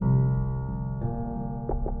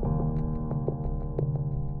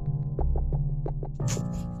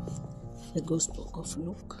The Gospel of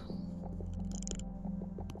Luke,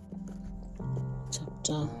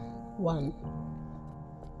 chapter 1,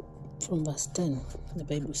 from verse 10, the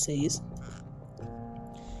Bible says,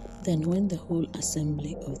 "Then when the whole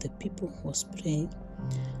assembly of the people was praying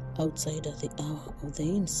outside at the hour of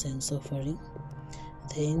the incense offering,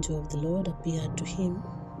 the angel of the Lord appeared to him,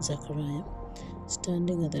 Zechariah,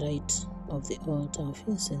 standing at the right of the altar of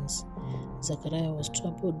incense. Zechariah was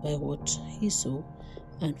troubled by what he saw,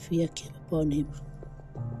 and fear came upon him.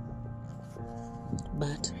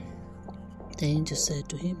 But the angel said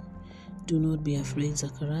to him, 'Do not be afraid,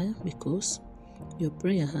 Zechariah, because your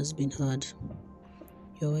prayer has been heard.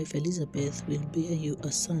 Your wife Elizabeth will bear you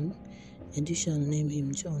a son, and you shall name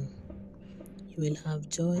him John. You will have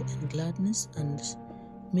joy and gladness, and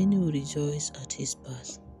many will rejoice at his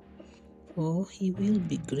birth. For he will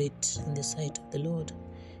be great in the sight of the Lord.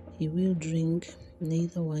 He will drink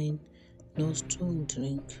neither wine nor strong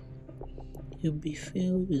drink. He will be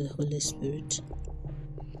filled with the Holy Spirit,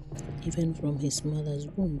 even from his mother's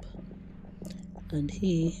womb. And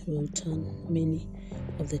he will turn many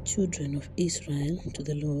of the children of Israel to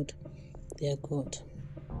the Lord their God.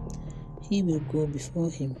 He will go before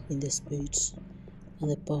him in the spirit and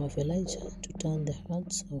the power of Elijah, to turn the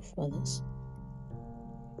hearts of fathers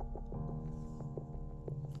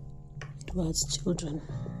towards children,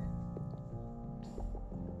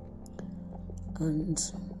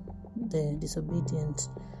 and the disobedient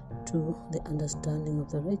to the understanding of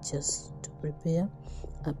the righteous, to prepare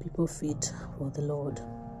a people fit for the Lord.'"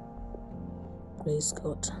 Praise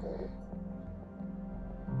God.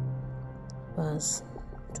 Verse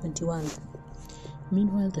 21.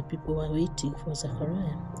 Meanwhile, the people were waiting for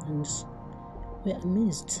Zechariah and were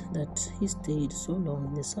amazed that he stayed so long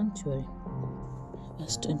in the sanctuary.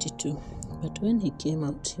 Verse 22. But when he came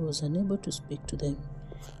out, he was unable to speak to them.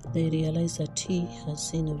 They realized that he had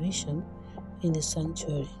seen a vision in the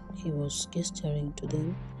sanctuary. He was gesturing to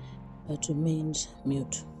them, but remained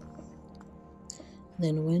mute.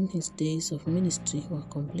 Then when his days of ministry were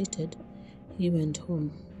completed, he went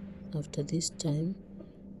home. After this time,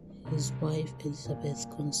 his wife Elizabeth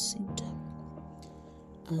conceived,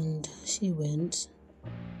 and she went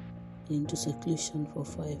into seclusion for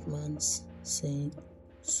 5 months, saying,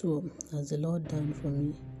 "So has the Lord done for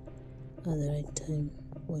me at the right time,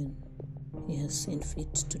 when he has seen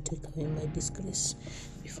fit to take away my disgrace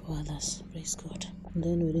before others." Praise God. And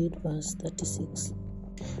then we read verse 36.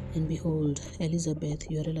 "And behold, Elizabeth,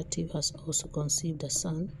 your relative, has also conceived a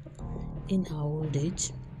son in her old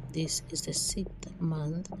age. This is the 6th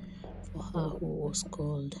month for her who was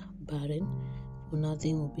called barren, for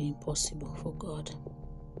nothing will be impossible for God."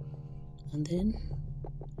 And then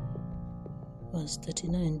verse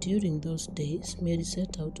 39, "During those days, Mary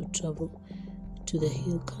set out to travel to the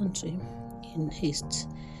hill country in haste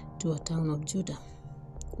to a town of Judah,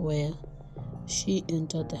 where she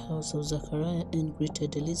entered the house of Zechariah and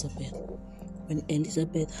greeted Elizabeth. When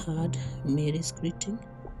Elizabeth heard Mary's greeting,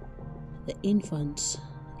 the infant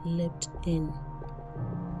leapt in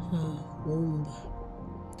her womb.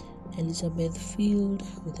 Elizabeth, filled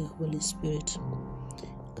with the Holy Spirit,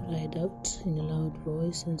 cried out in a loud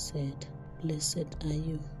voice and said, 'Blessed are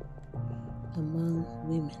you among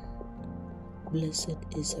women. Blessed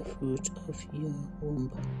is the fruit of your womb.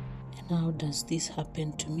 And how does this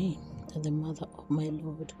happen to me, that the mother of my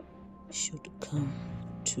Lord should come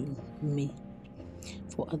to me?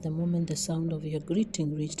 For at the moment the sound of your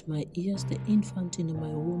greeting reached my ears, the infant in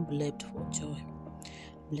my womb leapt for joy.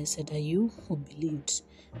 Blessed are you who believed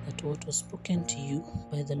that what was spoken to you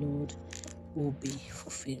by the Lord will be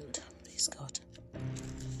fulfilled.'" Praise God.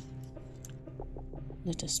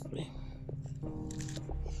 Let us pray.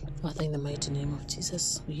 Father, in the mighty name of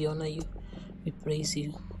Jesus, we honor you, we praise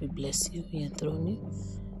you, we bless you, we enthrone you,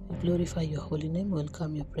 we glorify your holy name,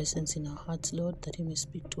 welcome your presence in our hearts, Lord, that you may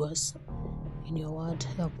speak to us in your word.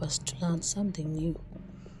 Help us to learn something new,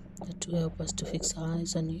 that will help us to fix our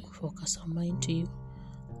eyes on you, focus our mind to you,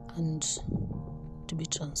 and to be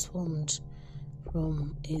transformed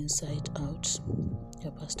from inside out.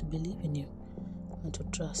 Help us to believe in you and to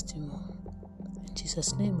trust you more. In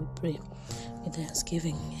Jesus' name we pray with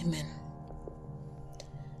thanksgiving. Amen.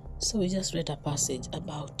 So we just read a passage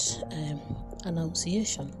about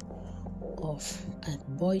annunciation of a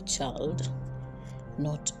boy child,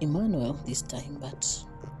 not Emmanuel this time, but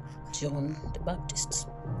John the Baptist.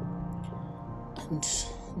 And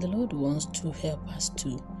the Lord wants to help us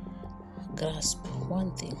to grasp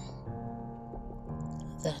one thing,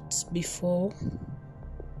 that before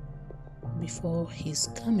his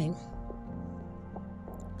coming,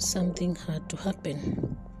 something had to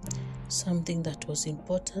happen, something that was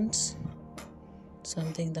important,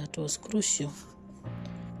 something that was crucial,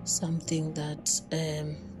 something that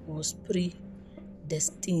was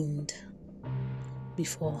predestined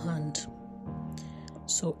beforehand.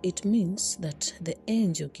 So it means that the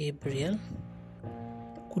angel Gabriel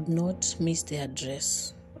could not miss the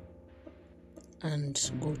address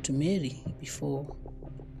and go to Mary before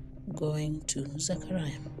going to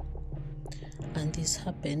Zechariah. And this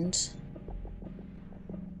happened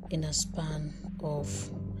in a span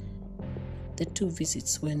of the 2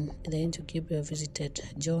 visits. When the angel Gabriel visited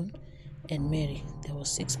John and Mary, there was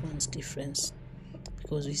 6 months difference,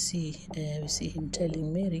 because we see him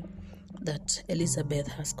telling Mary that Elizabeth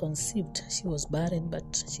has conceived. She was barren,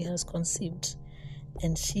 but she has conceived,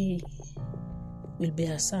 and she will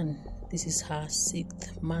bear a son. This is her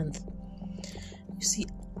 6th month. You see,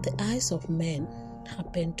 the eyes of men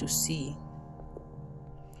happen to see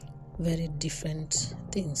very different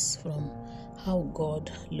things from how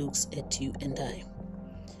God looks at you and I.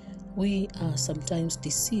 We are sometimes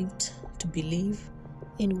deceived to believe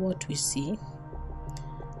in what we see,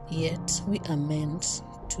 yet we are meant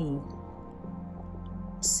to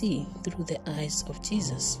see through the eyes of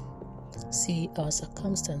Jesus, see our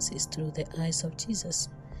circumstances through the eyes of Jesus,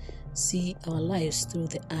 see our lives through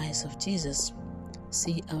the eyes of Jesus,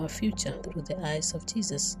 see our future through the eyes of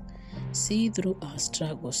Jesus, see through our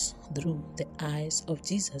struggles through the eyes of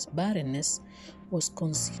Jesus. Barrenness was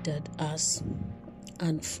considered as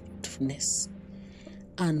unfruitfulness.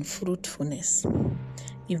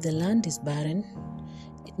 If the land is barren,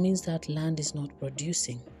 it means that land is not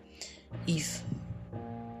producing. If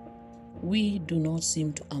we do not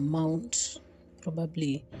seem to amount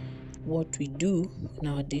probably what we do in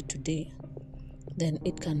our day-to-day, then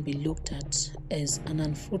it can be looked at as an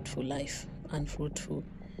unfruitful life, unfruitful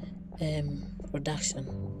production,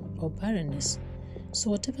 or barrenness.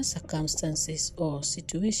 So whatever circumstances or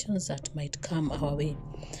situations that might come our way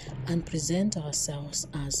and present ourselves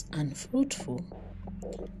as unfruitful,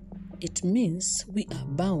 it means we are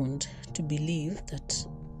bound to believe that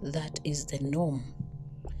that is the norm,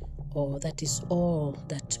 or that is all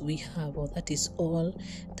that we have, or that is all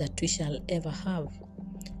that we shall ever have.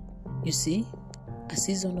 You see, a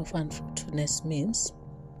season of unfruitfulness means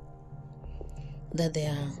that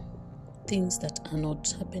there are things that are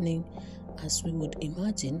not happening as we would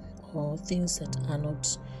imagine, or things that are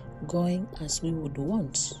not going as we would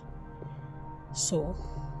want. So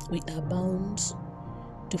we are bound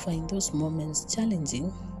to find those moments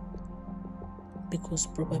challenging, because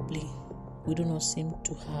probably we do not seem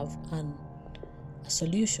to have a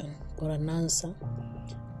solution or an answer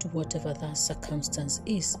to whatever that circumstance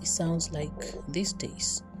is. It sounds like these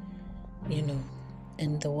days,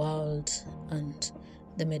 and the world and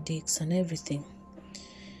the medics and everything.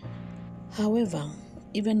 However,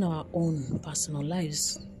 even our own personal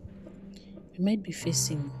lives, we might be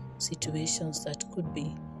facing situations that could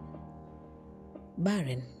be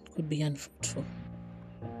barren, could be unfruitful.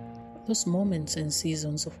 Those moments and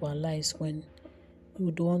seasons of our lives when we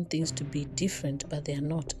would want things to be different, but they are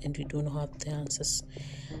not, and we don't have the answers.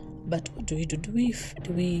 But what do we do?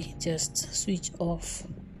 Do we just switch off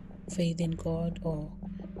faith in God, or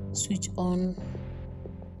switch on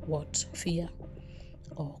fear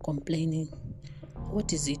or complaining?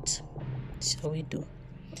 What is it shall we do?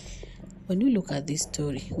 When we look at this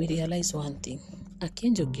story, we realize one thing.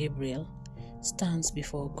 Archangel Gabriel stands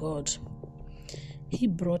before God. He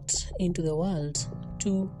brought into the world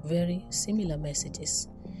 2 very similar messages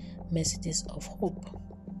of hope.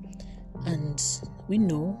 And we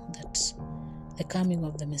know that the coming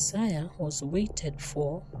of the Messiah was waited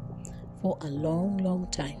for a long, long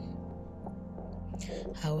time.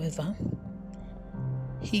 However,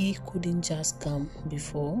 he couldn't just come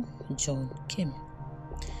before John came.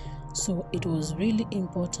 So it was really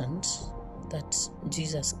important that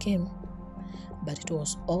Jesus came, but it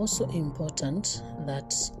was also important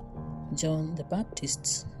that John the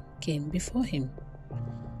Baptist came before him.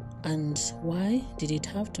 And why did it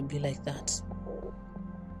have to be like that?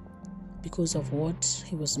 Because of what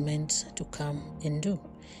he was meant to come and do.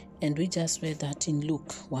 And we just read that in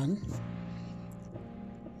Luke 1,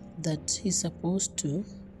 that he's supposed to,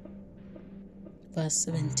 verse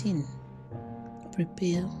 17,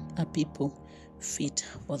 prepare a people fit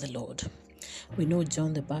for the Lord. We know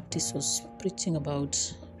John the Baptist was preaching about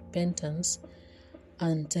repentance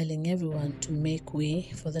and telling everyone to make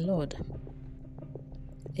way for the Lord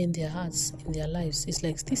in their hearts, in their lives. It's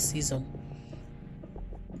like this season.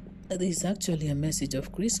 This is actually a message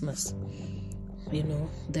of Christmas.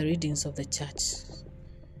 The readings of the church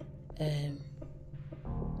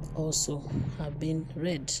also have been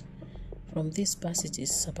read from these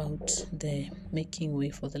passages about the making way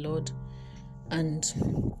for the Lord And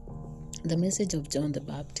the message of John the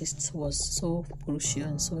Baptist was so crucial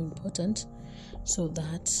and so important, so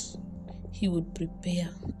that he would prepare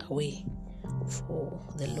a way for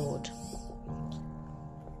the Lord.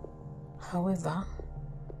 However,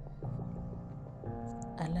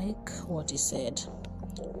 I like what he said,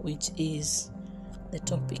 which is the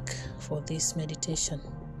topic for this meditation.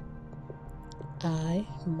 I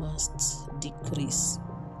must decrease.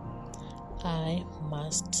 I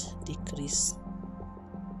must decrease.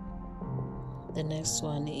 The next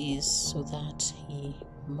one is so that he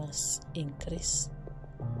must increase.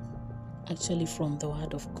 Actually, from the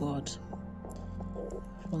Word of God.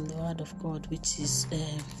 From the Word of God, which is,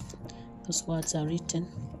 those words are written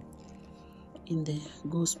in the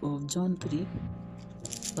Gospel of John 3,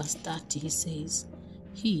 verse 30. He says,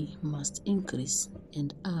 he must increase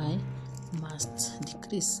and I must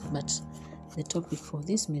decrease. But the topic for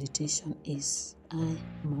this meditation is I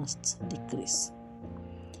must decrease.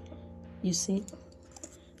 You see,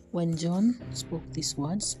 when John spoke these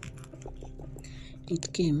words,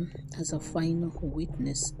 it came as a final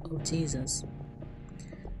witness of Jesus.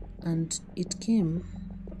 And it came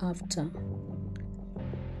after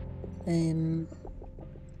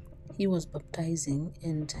he was baptizing,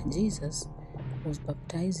 and Jesus was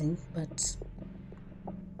baptizing, but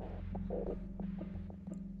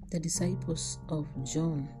the disciples of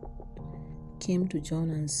John came to John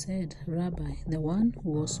and said, Rabbi, the one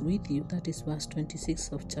who was with you, that is verse 26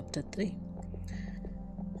 of chapter 3.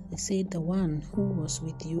 They said, the one who was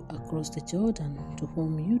with you across the Jordan, to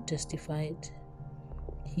whom you testified,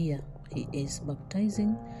 here he is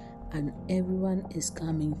baptizing, and everyone is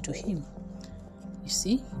coming to him. You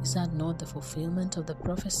see, is that not the fulfillment of the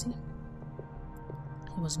prophecy?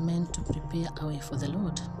 He was meant to prepare a way for the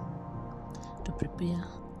Lord, to prepare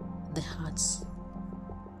the hearts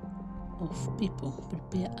of people,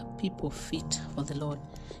 prepare a people fit for the Lord.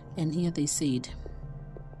 And here they said,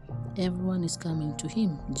 everyone is coming to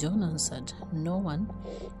him. John answered, no one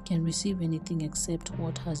can receive anything except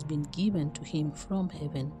what has been given to him from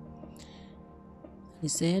heaven. He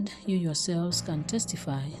said, you yourselves can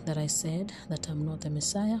testify that I said that I'm not the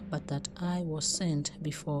Messiah, but that I was sent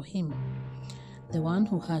before him. The one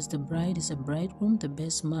who has the bride is a bridegroom. The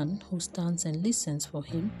best man who stands and listens for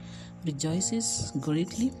him rejoices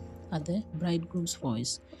greatly at the bridegroom's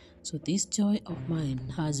voice. So this joy of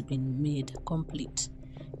mine has been made complete.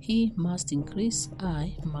 He must increase,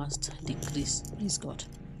 I must decrease. Praise God.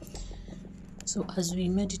 So as we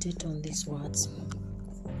meditate on these words,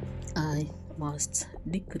 I must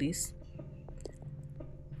decrease,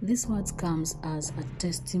 these words comes as a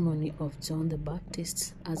testimony of John the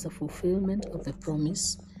Baptist, as a fulfillment of the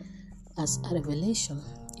promise, as a revelation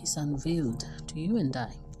is unveiled to you and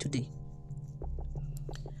I today.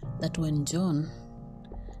 That when John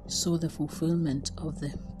saw the fulfillment of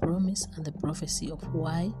the promise and the prophecy of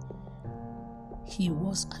why he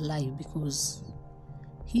was alive, because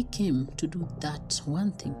he came to do that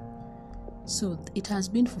one thing. So it has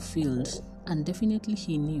been fulfilled, and definitely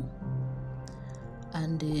he knew.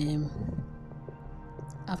 And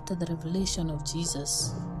after the revelation of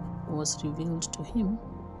Jesus was revealed to him,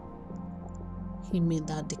 he made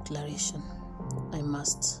that declaration, I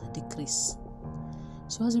must decrease.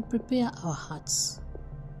 So as we prepare our hearts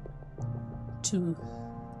to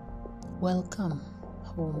welcome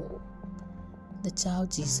home the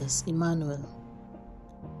child Jesus, Emmanuel,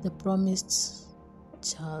 the promised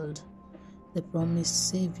child, the promised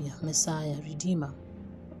Savior, Messiah, Redeemer,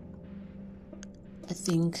 I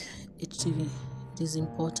think it is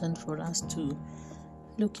important for us to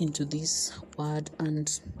look into this word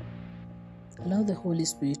and allow the Holy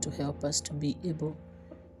Spirit to help us to be able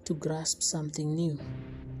to grasp something new.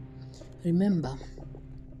 Remember,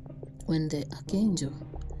 when the archangel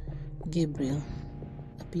Gabriel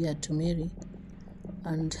appeared to Mary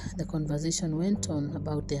and the conversation went on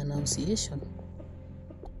about the Annunciation,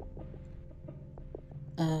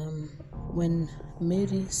 when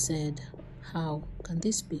Mary said, how can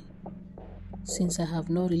this be, since I have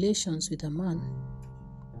no relations with a man?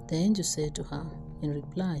 The angel said to her in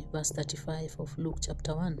reply, verse 35 of Luke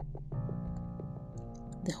chapter 1,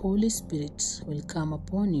 the Holy Spirit will come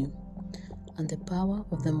upon you, and the power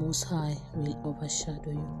of the Most High will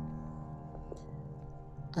overshadow you.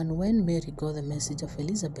 And when Mary got the message of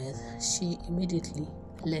Elizabeth, she immediately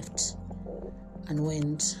left and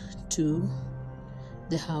went to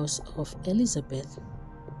the house of Elizabeth.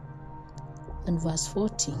 And verse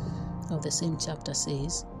 40 of the same chapter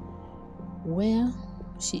says, where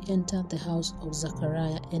she entered the house of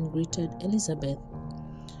Zachariah and greeted Elizabeth.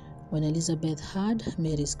 When Elizabeth heard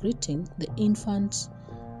Mary's greeting, the infant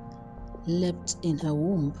leapt in her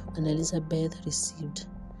womb, and Elizabeth received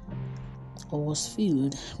or was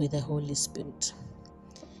filled with the Holy Spirit.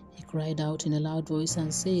 He cried out in a loud voice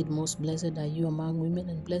and said, "Most blessed are you among women,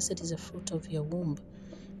 and blessed is the fruit of your womb.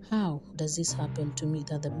 How does this happen to me,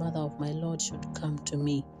 that the mother of my Lord should come to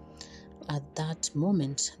me? At that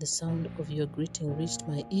moment, the sound of your greeting reached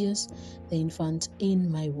my ears. The infant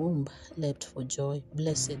in my womb leapt for joy.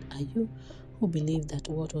 Blessed are you who believe that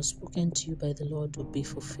what was spoken to you by the Lord will be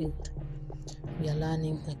fulfilled." We are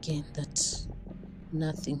learning again that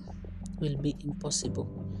nothing will be impossible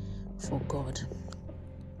for God.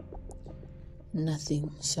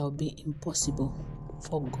 Nothing shall be impossible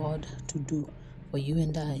for God to do for you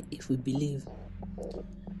and I if we believe.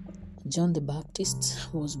 John the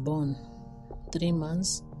Baptist was born 3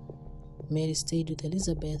 months. Mary stayed with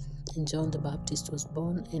Elizabeth, and John the Baptist was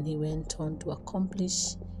born, and he went on to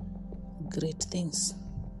accomplish great things.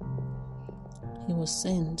 He was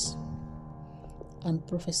sent and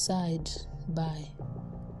prophesied by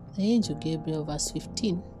the angel Gabriel, verse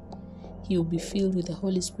 15. He will be filled with the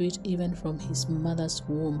Holy Spirit even from his mother's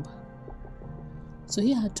womb. So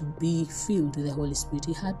he had to be filled with the Holy Spirit.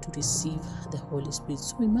 He had to receive the Holy Spirit.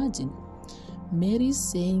 So imagine, Mary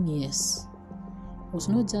saying yes was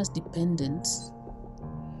not just dependent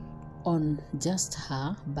on just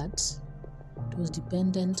her, but it was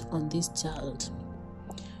dependent on this child,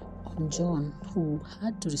 on John, who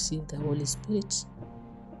had to receive the Holy Spirit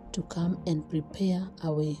to come and prepare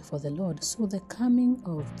a way for the Lord. So the coming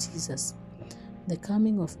of Jesus, the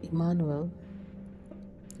coming of Emmanuel,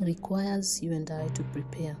 requires you and I to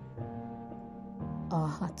prepare our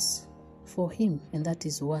hearts for him. And that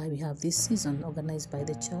is why we have this season organized by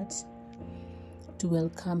the church to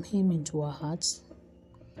welcome him into our hearts.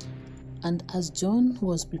 And as John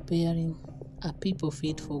was preparing a people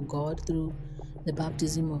fit for God through the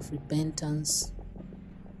baptism of repentance,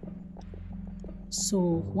 so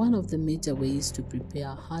one of the major ways to prepare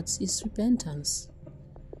our hearts is repentance,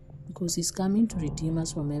 because he's coming to redeem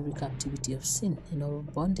us from every captivity of sin and all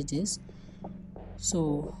bondages.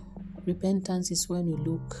 So repentance is when we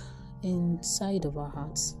look inside of our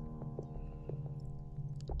hearts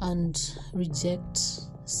and reject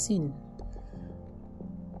sin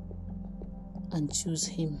and choose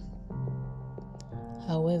him.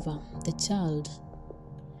 However, the child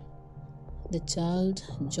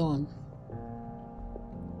John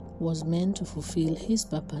was meant to fulfill his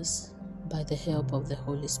purpose by the help of the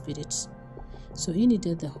Holy Spirit. So he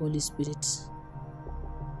needed the Holy Spirit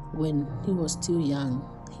when he was still young.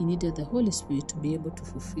 He needed the Holy Spirit to be able to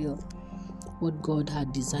fulfill what God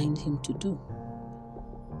had designed him to do.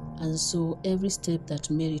 And so every step that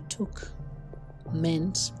Mary took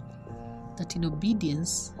meant that in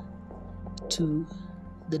obedience to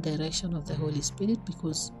the direction of the Holy Spirit,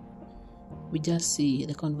 because we just see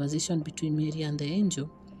the conversation between Mary and the angel.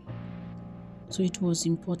 So it was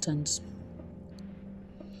important.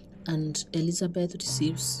 And Elizabeth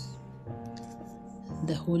receives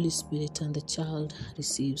the Holy Spirit, and the child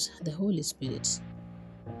receives the Holy Spirit.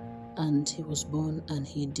 And he was born, and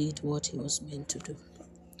he did what he was meant to do.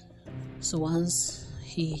 So once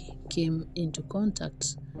he came into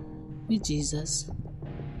contact with Jesus,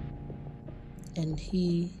 and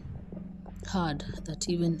he heard that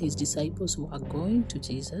even his disciples were going to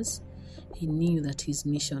Jesus, he knew that his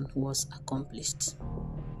mission was accomplished.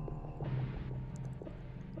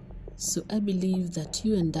 So I believe that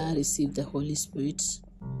you and I received the Holy Spirit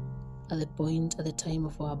at the time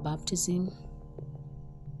of our baptism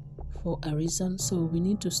for a reason. So we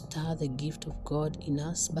need to stir the gift of God in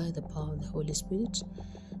us by the power of the Holy Spirit,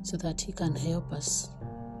 so that he can help us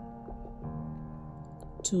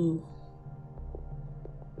to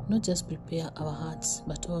not just prepare our hearts,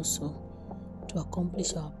 but also to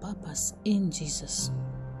accomplish our purpose in Jesus,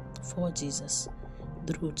 for Jesus,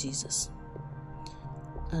 through Jesus.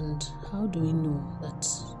 And how do we know that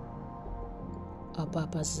our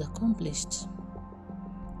purpose is accomplished?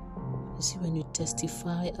 You see, when you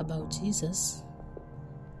testify about Jesus,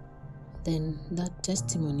 then that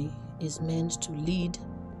testimony is meant to lead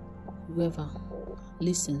whoever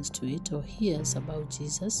listens to it or hears about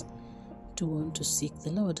Jesus to want to seek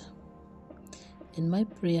the Lord. And my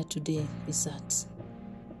prayer today is that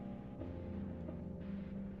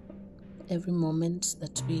every moment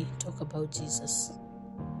that we talk about Jesus,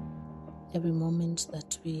 every moment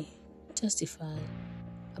that we testify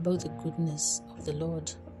about the goodness of the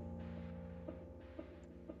Lord,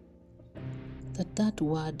 that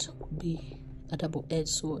word will be a double-edged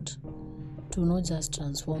sword to not just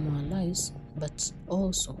transform our lives, but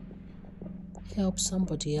also help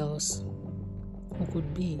somebody else who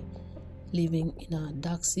could be living in a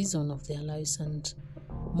dark season of their lives and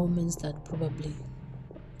moments that probably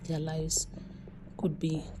their lives could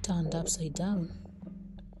be turned upside down.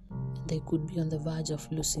 They could be on the verge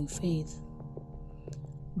of losing faith,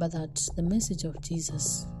 but that the message of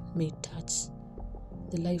Jesus may touch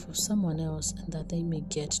the life of someone else, and that they may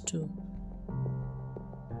get to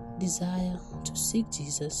desire to seek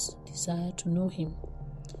Jesus, desire to know Him,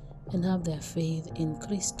 and have their faith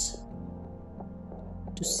increased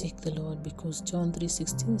to seek the Lord, because John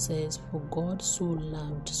 3:16 says, "For God so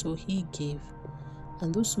loved, so He gave,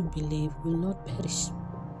 and those who believe will not perish."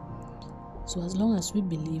 So as long as we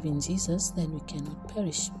believe in Jesus, then we cannot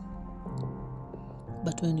perish.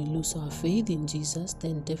 But when we lose our faith in Jesus,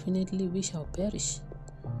 then definitely we shall perish.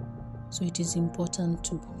 So it is important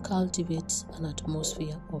to cultivate an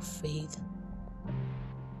atmosphere of faith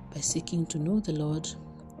by seeking to know the Lord,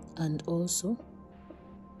 and also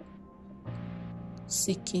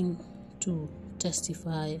seeking to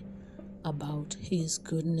testify about His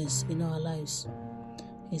goodness in our lives,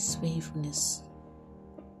 His faithfulness,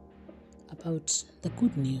 about the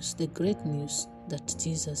good news, the great news that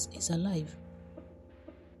Jesus is alive,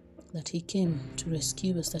 that He came to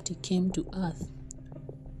rescue us, that He came to earth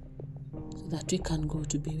so that we can go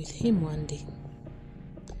to be with Him one day.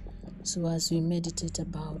 So as we meditate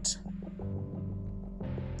about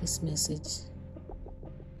this message,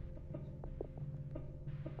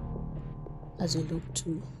 as we look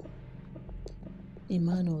to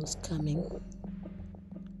Emmanuel's coming,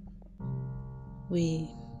 we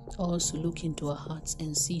also look into our hearts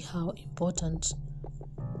and see how important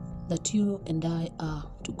that you and I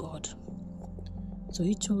are to God. So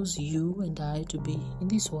He chose you and I to be in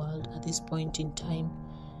this world at this point in time,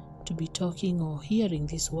 to be talking or hearing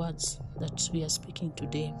these words that we are speaking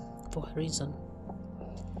today for a reason.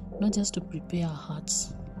 Not just to prepare our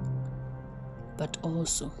hearts, but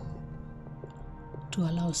also to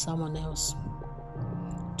allow someone else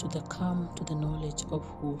to come to the knowledge of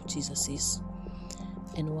who Jesus is.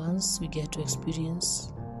 And once we get to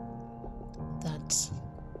experience that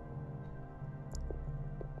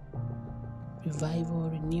revival,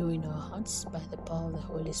 renew in our hearts by the power of the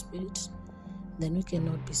Holy Spirit, then we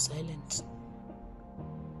cannot be silent.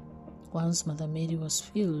 Once Mother Mary was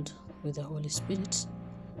filled with the Holy Spirit,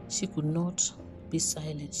 she could not be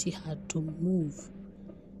silent. She had to move.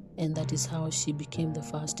 And that is how she became the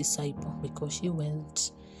first disciple, because she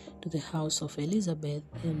went to the house of Elizabeth,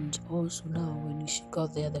 and also now when she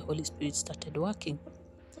got there, the Holy Spirit started working.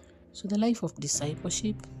 So the life of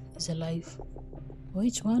discipleship is a life for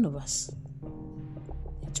each one of us,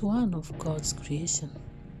 each one of God's creation.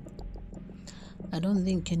 I don't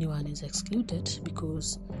think anyone is excluded,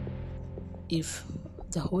 because if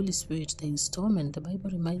the Holy Spirit, the installment, the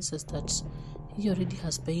Bible reminds us that He already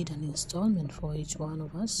has paid an installment for each one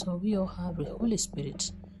of us, so we all have the Holy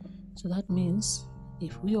Spirit. So that means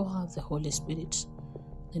if we all have the Holy Spirit,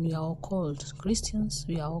 then we are all called Christians,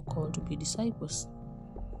 we are all called to be disciples.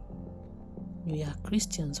 We are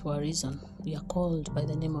Christians for a reason. We are called by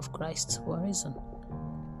the name of Christ for a reason,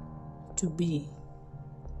 to be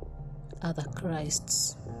other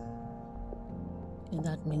Christs. And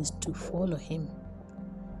that means to follow Him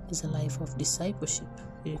is a life of discipleship.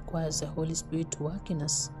 It requires the Holy Spirit to work in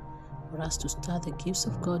us, for us to stir the gifts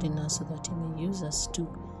of God in us, so that He may use us to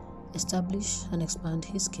establish and expand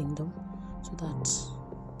His kingdom, so that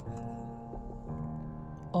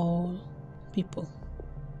all people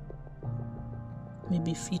may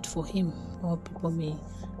be fit for Him, all people may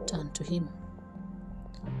turn to Him,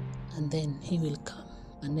 and then He will come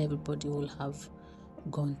and everybody will have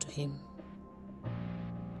gone to Him.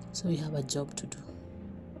 So we have a job to do,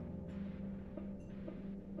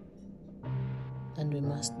 and we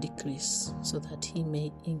must decrease so that He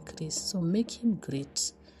may increase. So make Him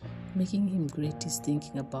great. Making Him great is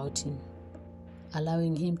thinking about Him,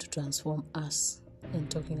 allowing Him to transform us, and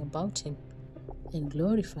talking about Him, and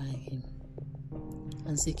glorifying Him,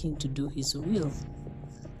 and seeking to do His will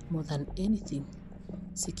more than anything,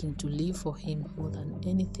 seeking to live for Him more than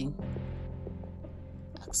anything,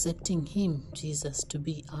 accepting Him, Jesus, to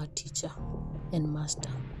be our teacher and master,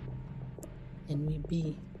 and we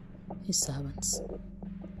be His servants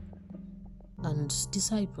and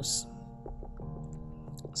disciples.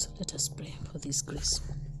 So let us pray for this grace.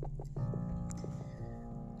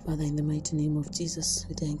 Father, in the mighty name of Jesus,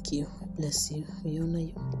 we thank You, we bless You, we honor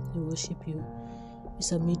You, we worship You, we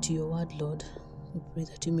submit to Your word, Lord. We pray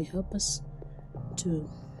that You may help us to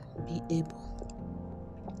be able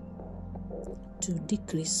to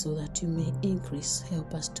decrease so that You may increase.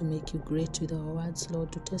 Help us to make You great with our words,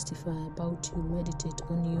 Lord, to testify about You, meditate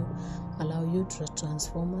on You, allow You to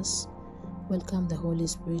transform us. Welcome the Holy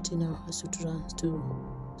Spirit in our hearts to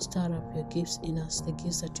Stir up your gifts in us, the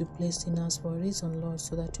gifts that you placed in us for a reason, Lord,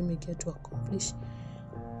 so that we may get to accomplish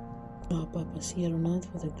our purpose here on earth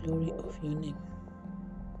for the glory of your name.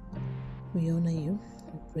 We honor you,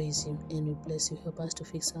 we praise you, and we bless you. Help us to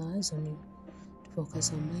fix our eyes on you, to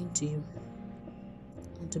focus our mind to you,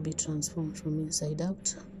 and to be transformed from inside out,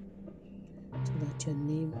 so that your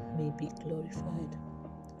name may be glorified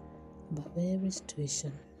above every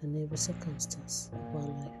situation and every circumstance of our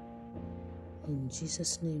life. In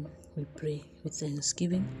Jesus' name we pray with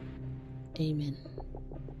thanksgiving. Amen.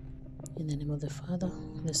 In the name of the Father,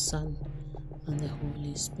 the Son, and the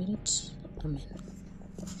Holy Spirit. Amen.